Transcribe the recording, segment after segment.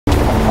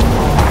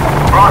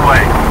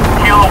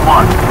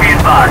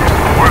advised.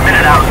 We're a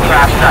minute out of the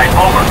crash site.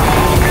 Over.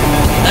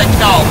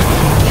 Acknowledge.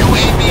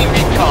 UAV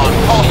recon.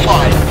 Call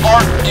sign.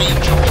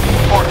 Archangel.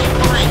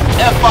 43.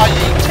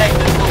 FIA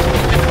technical.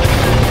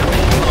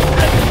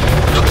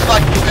 Looks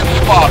like you've been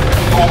spotted.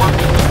 Over.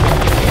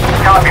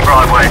 Copy,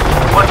 Broadway.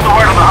 What's the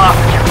word on the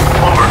hostage?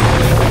 Over.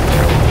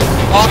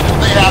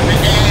 Possibly have the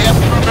AAF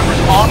crew members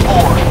on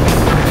board.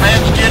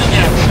 Command's getting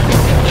answers.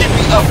 Give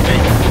me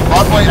update.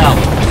 Broadway out.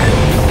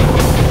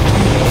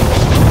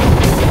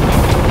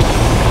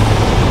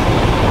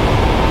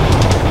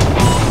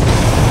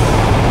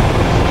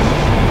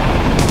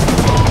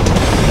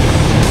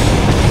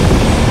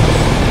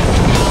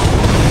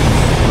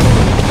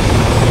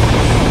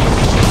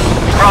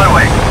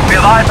 Broadway, we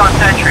have eyes on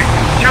sentry.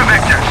 2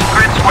 Victors,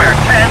 grid square,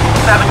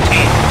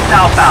 10-17,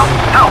 southbound.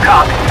 How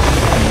copy?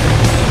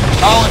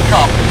 Solid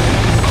copy.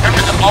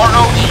 Remember the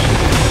ROE.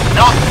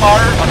 Not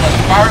fired unless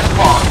fired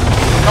upon.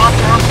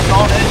 Contours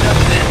on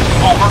HSN.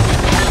 Over.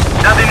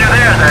 Nothing new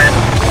there, then.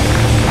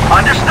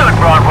 Understood,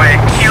 Broadway.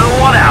 Kilo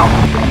 1 out.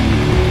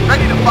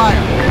 Ready to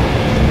fire.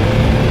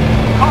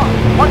 Car,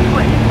 1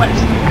 click,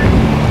 west.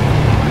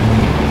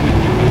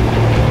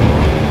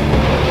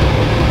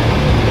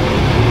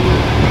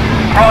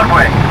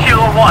 Broadway,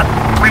 Kilo 1.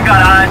 We've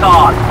got eyes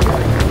on.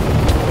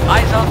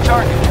 Eyes on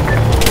target.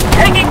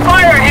 Taking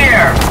fire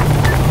here!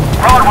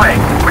 Broadway,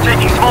 we're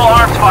taking small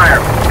arms fire.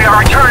 We are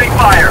returning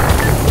fire.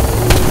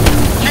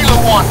 Kilo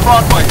 1,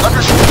 Broadway,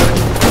 understood.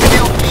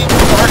 Kilo team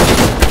target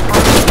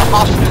confirms the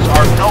hostages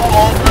are no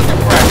longer at the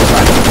crash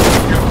site.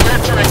 You're clear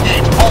to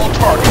engage all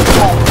targets.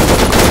 Over.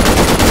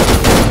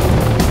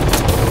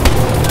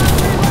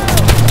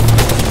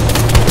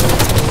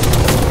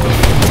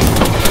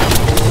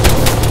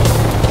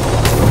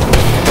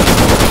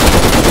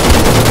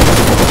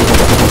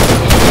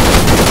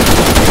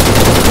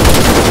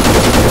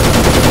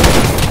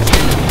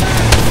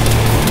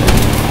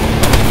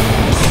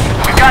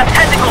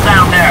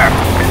 Down there.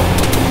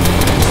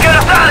 Get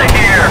us out of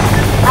here!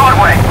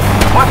 Broadway,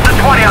 what's the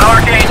 20 on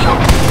Archangel?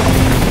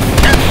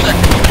 10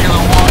 seconds, Kilo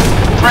 1.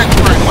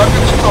 Transferring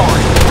weapons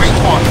authority. Wait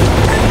 1.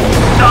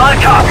 Solid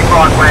copy,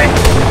 Broadway.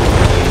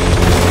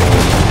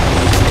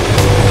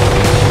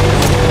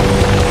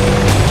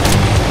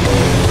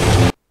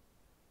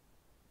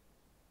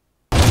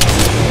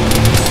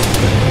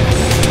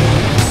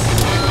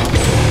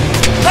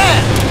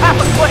 Man! Half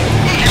a click!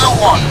 Kilo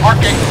 1,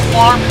 Archangel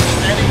Farm is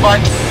standing by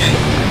to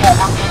engage.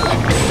 Over.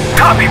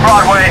 Copy,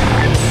 Broadway.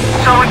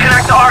 Someone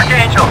connect to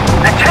Archangel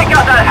and take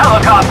out that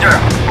helicopter.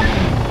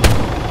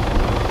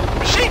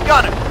 Machine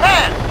gunner,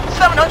 man,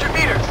 700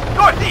 meters,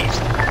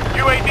 northeast.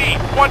 UAV,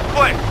 1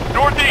 click,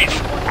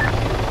 northeast.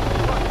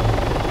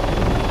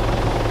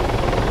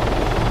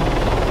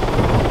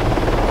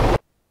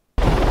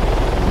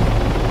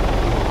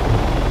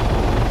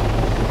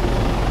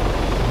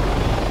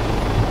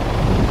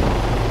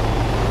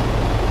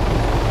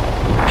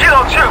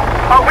 Kilo 2,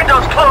 our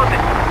window's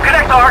closing.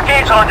 Connect to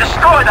Archangel and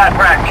destroy that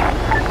wreck.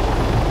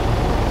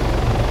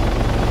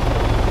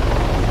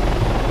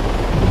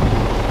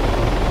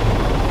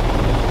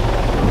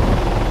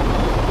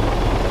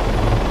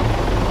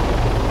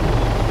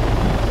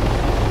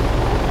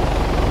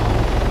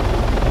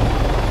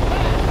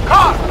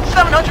 Car,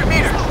 700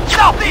 meters,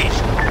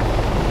 southeast.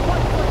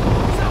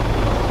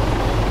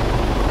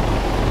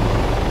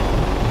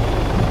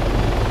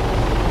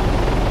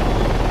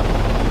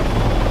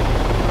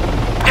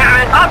 Damn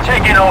it, I'm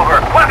taking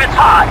over. Weapons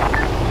hot.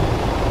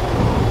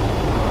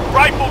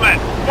 Rifleman,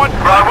 1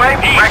 Broadway,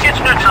 east. wreckage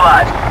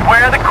neutralized.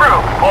 Where are the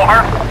crew?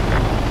 Over.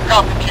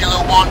 Copy,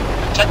 Kilo 1.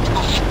 The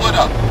technical split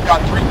up.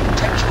 Got 3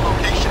 potential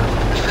locations in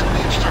the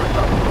vicinity of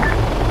Circa.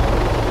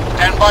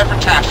 Stand by for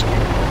tasking.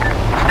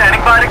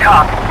 Standing by to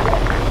copy.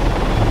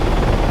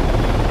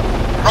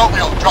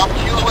 Romeo, drop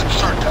Kilo at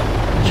Circa.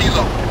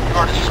 Kilo, you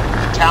are to search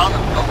the town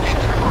and locate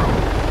the crew.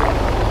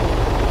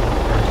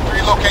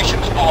 3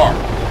 locations are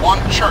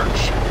 1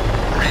 church,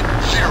 grid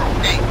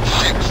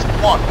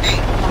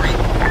 086183.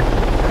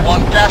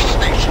 1 gas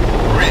station,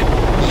 grid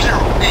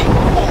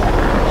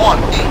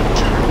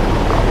 084182.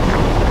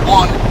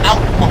 1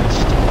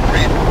 outpost,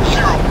 grid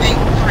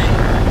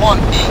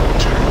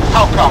 083182.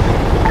 How copy?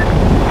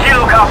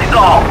 Kilo copies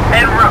all.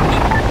 En route.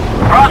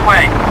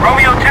 Broadway,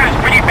 Romeo 2 is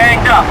pretty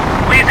banged up.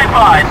 Please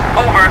advise.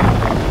 Over.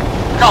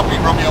 Copy,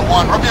 Romeo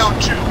 1. Romeo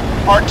 2,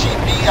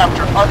 RTB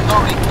after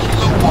unloading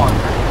Kilo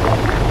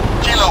 1.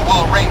 Kilo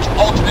will arrange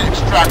alternate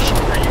extraction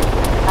for you.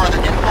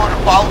 Further info to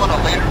follow at a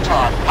later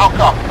time. How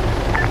copy?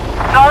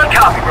 Solid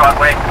copy,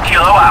 Broadway.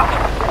 Kilo out.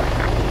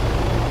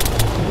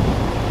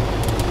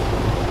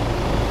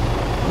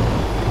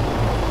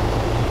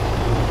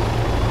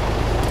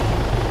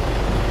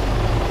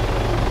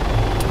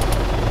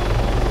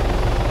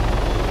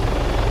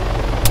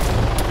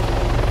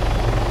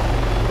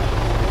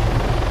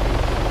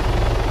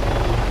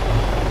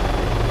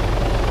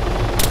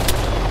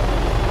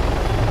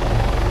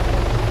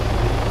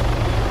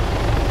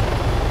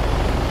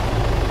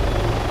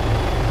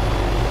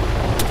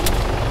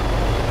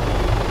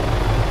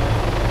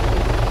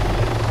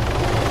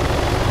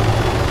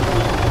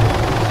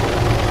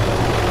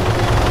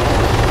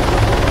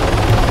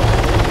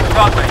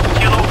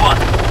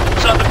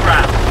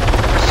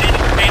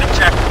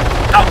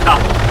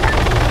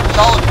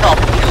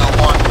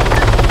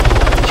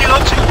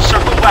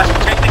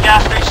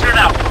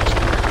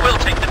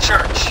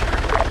 church.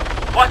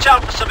 Watch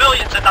out for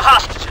civilians and the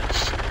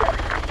hostages.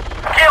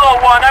 Kilo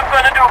 1, I'm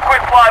going to do a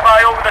quick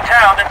flyby over the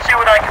town and see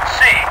what I can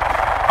see.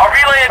 I'll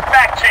relay it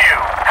back to you.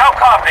 How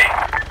copy?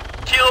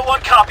 Kilo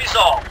 1 copies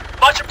all.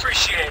 Much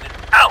appreciated.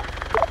 Out.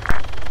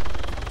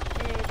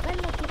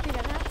 Bella a tutti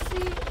ragazzi,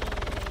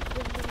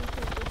 benvenuti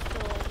in questo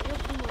mio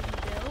primo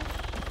video.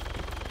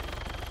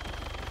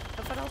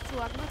 Lo farò su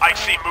ARMA. I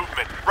see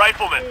movement.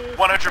 Rifleman,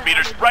 100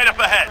 meters right up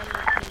ahead.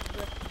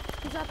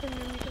 Scusate il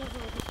mio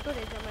microfono che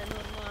scorreggia, ma è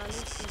normale,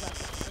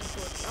 scusate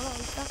ancora una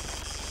volta.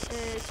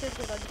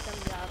 Cercherò di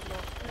cambiarlo.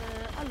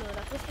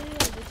 Allora, questo video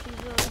ho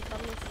deciso di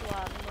farlo su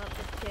ARMA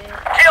perché...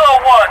 Kilo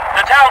 1,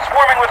 the town's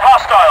swarming with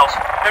hostiles.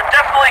 They're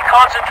definitely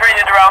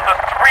concentrated around the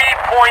 3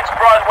 points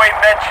Broadway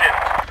mentioned.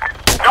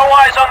 No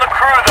eyes on the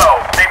crew, though.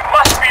 They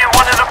must be in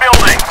one of the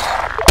buildings.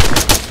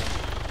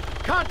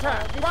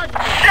 Contact!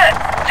 Shit!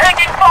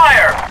 Taking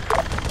fire!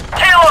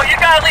 Kilo, you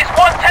got at least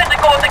one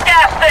tentacle at the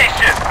gas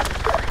station!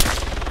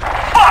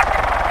 Fuck!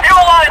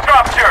 Fuel line's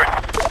ruptured!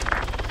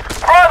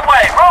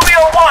 Broadway,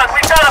 Romeo 1,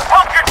 we've got a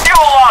punctured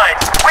fuel line!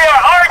 We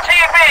are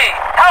RTB!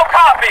 How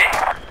copy?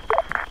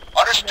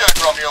 Understood,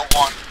 Romeo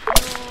 1.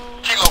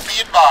 Kilo, be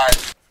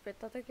advised.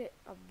 Aspettate che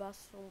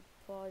abbasso un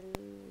po'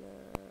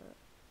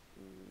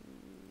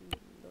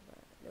 dov'è?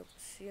 Le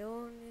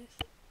opzioni.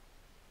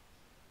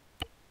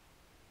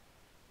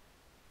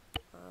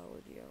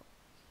 Audio.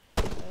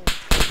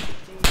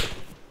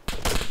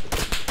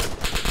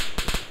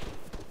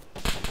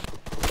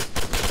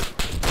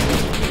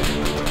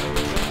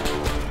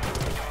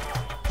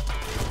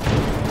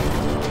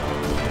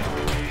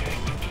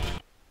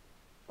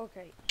 Ok.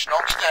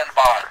 On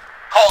standby.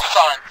 Call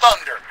sign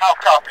Thunder. How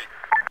copy?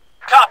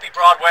 Copy,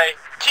 Broadway.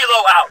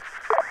 Kilo out.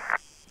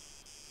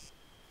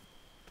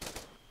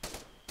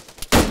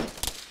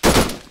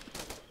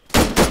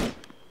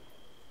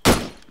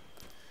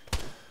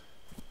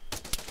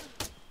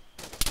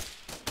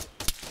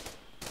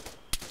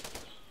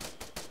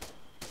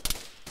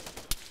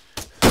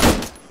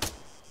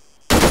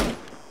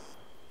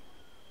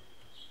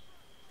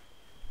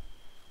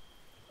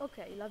 Ok,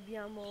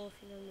 l'abbiamo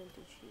finalmente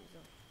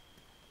ucciso.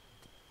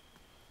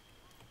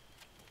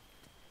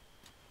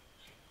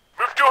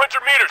 Move 200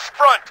 meters,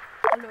 front!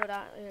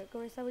 Allora,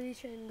 come stavo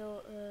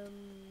dicendo,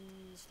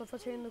 sto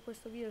facendo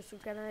questo video sul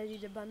canale di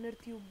The Banner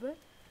Tube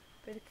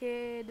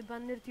perché The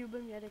Banner Tube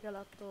mi ha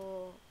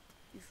regalato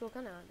il suo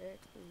canale,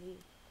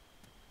 quindi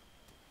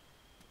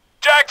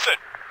Jackson,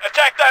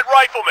 attack that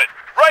rifleman!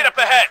 Right up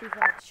ahead!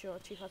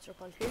 ci faccio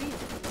qualche video,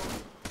 no?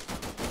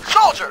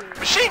 Soldier!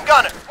 Machine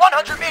gunner!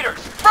 100 meters!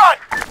 Front!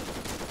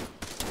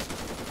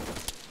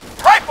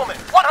 Rifleman!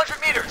 100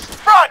 meters!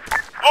 Front!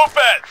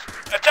 Lopez,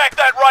 attack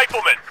that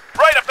rifleman!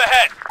 Right up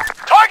ahead!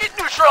 Target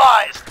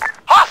neutralized!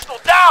 Hostile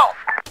down!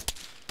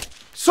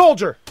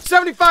 Soldier,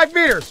 75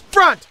 meters,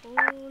 front! Oh,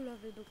 la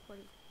vedo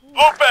qualcuno.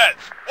 Lopez,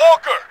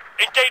 Walker,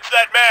 engage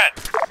that man!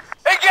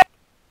 Engage!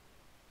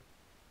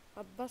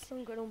 Abbasso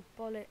ancora un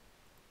po' le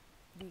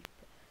bip.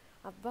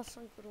 Abbasso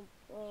ancora un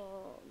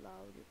po'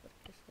 l'audio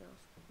perché sennò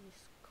mi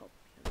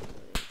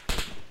scoppiano.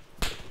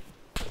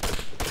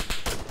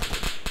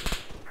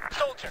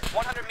 Soldier!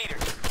 100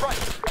 meters!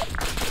 Front!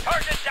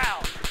 Target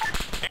down!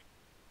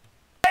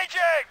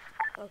 Engaging!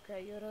 Ok,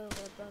 ora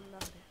dovrebbe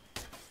andare.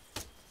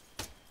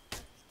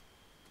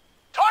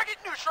 Target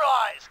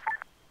neutralized!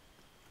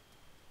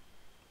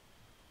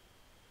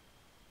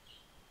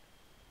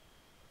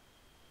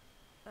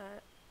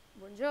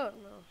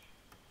 Buongiorno.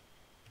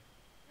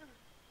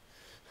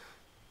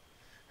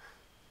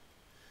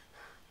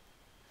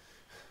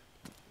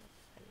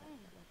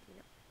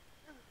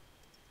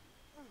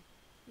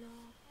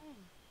 No.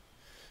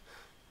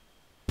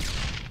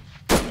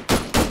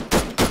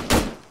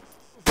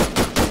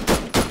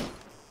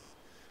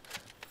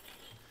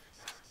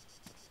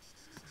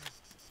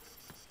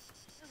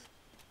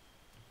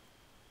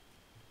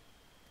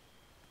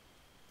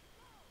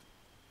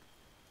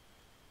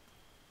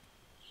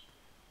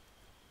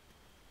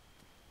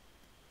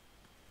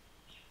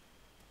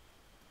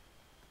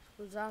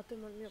 Scusate,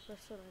 ma il mio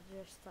personaggio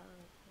è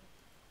stanco.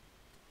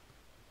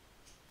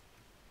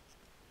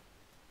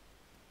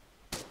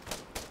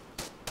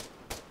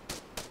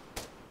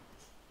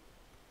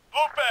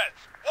 Lopez,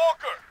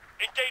 Walker,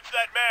 engage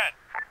that man!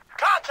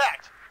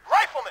 Contact!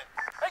 Rifleman!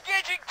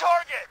 Engaging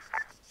target!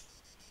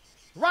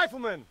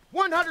 Rifleman,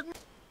 100...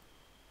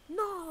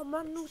 No, mi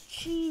hanno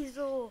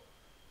ucciso!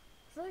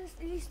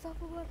 Li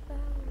stavo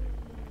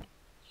guardando.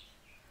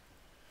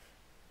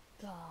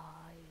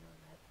 Dai, non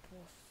è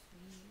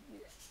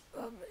possibile.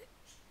 Vabbè.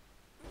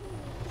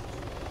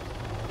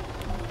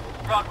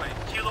 Broadway,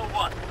 Kilo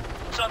 1.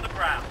 It's on the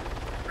ground.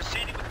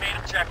 Proceeding with main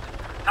objective.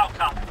 How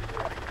copy?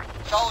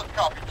 Solid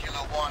copy,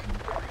 Kilo 1.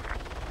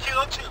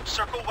 Kilo 2,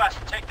 circle west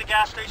and take the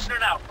gas station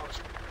and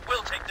outpost.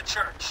 We'll take the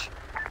church.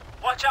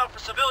 Watch out for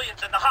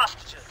civilians and the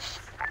hostages.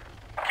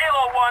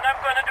 Kilo 1,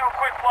 I'm going to do a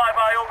quick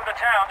flyby over the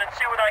town and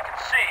see what I can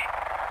see.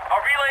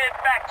 I'll relay it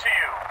back to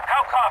you.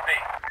 How copy?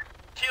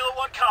 Kilo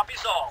 1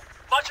 copies all.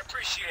 Much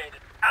appreciated.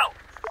 Out.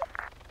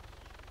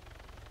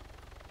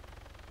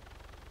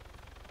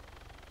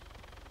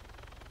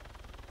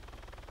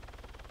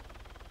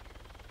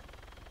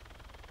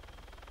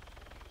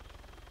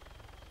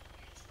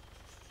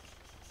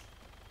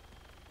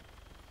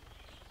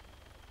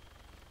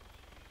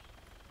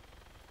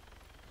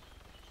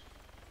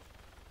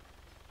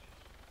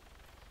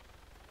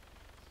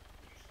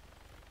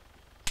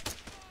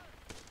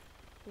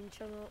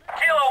 cominciano...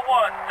 Kilo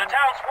 1, the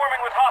town's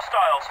swarming with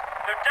hostiles.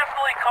 They're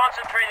definitely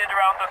concentrated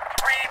around the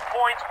 3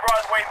 points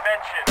Broadway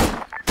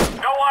mentioned.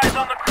 No eyes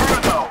on the crew,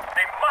 though.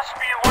 They must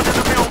be in one of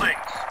the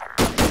buildings.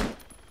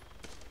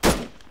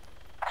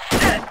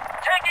 Shit!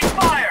 Taking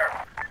fire!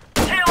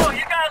 Kilo,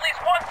 you got at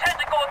least one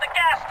tentacle at the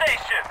gas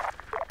station!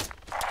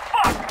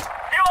 Fuck!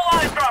 Fuel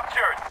line's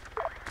ruptured!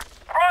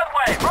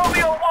 Broadway,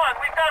 Romeo 1,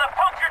 we've got a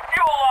punctured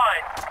fuel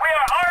line! We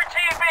are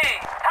RTB!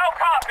 How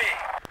copy?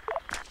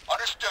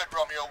 Understood,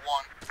 Romeo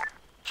 1.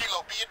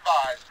 Kilo, be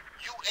advised.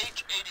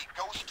 UH-80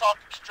 Ghost Talk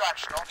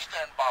Extraction on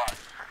standby.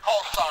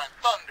 Call sign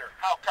Thunder.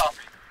 How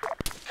copy?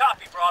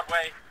 Copy,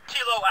 Broadway.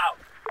 Kilo out.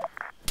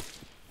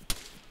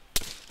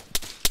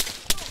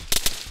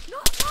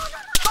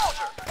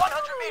 Soldier,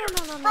 100 meters,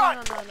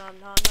 front!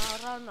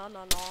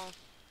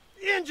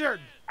 No.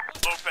 Injured!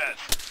 Lopez,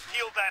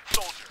 heal that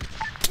soldier.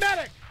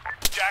 Medic!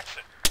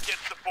 Jackson, get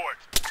support.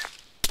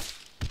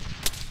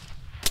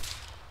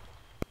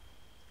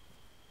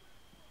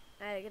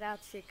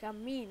 Grazie,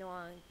 cammino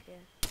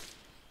anche.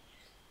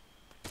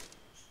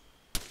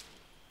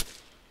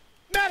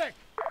 Medic!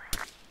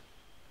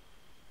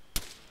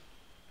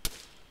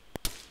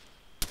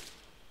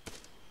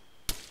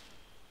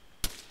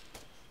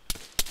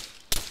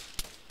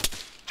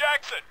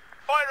 Jackson,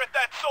 fire at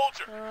that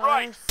soldier.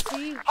 Right.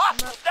 Sì,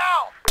 Hostile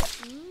down!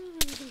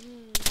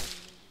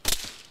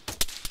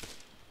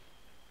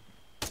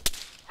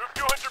 Move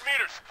 200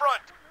 meters,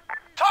 front.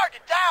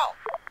 Target down!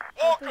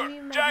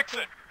 Walker,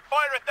 Jackson,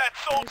 fire at that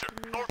soldier,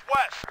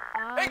 northwest.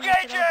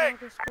 Engaging!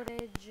 Che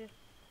scorregge.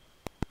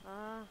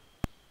 Ah.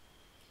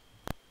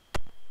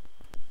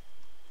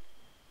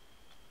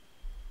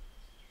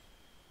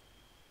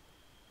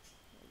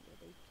 Voglio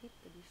dei kit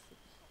di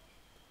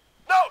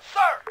No,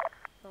 sir!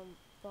 sono un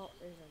po'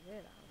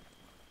 esagerato.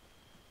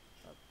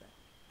 Vabbè.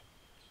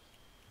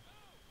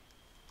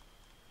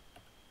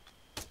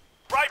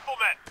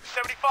 Rifleman,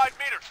 75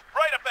 meters,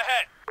 right up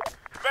ahead.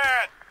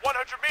 Man,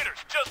 100 meters,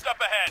 just up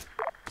ahead.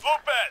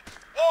 Lopez,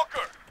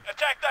 Walker,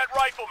 attack that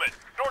rifleman,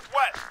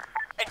 northwest.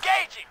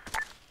 Engaging!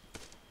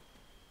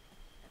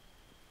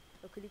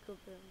 Lo clicco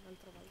per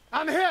un'altra volta.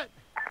 I'm hit!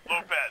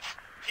 Lopez,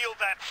 heal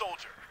that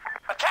soldier.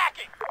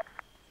 Attacking!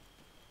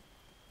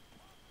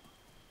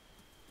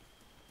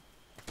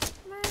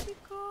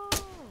 Medico!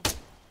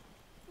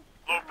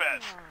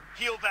 Lopez,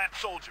 heal that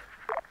soldier.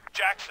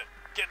 Jackson,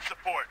 get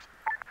support.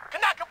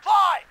 Cannot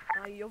comply!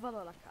 No, io vado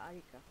alla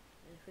carica.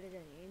 Non ne frega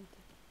niente.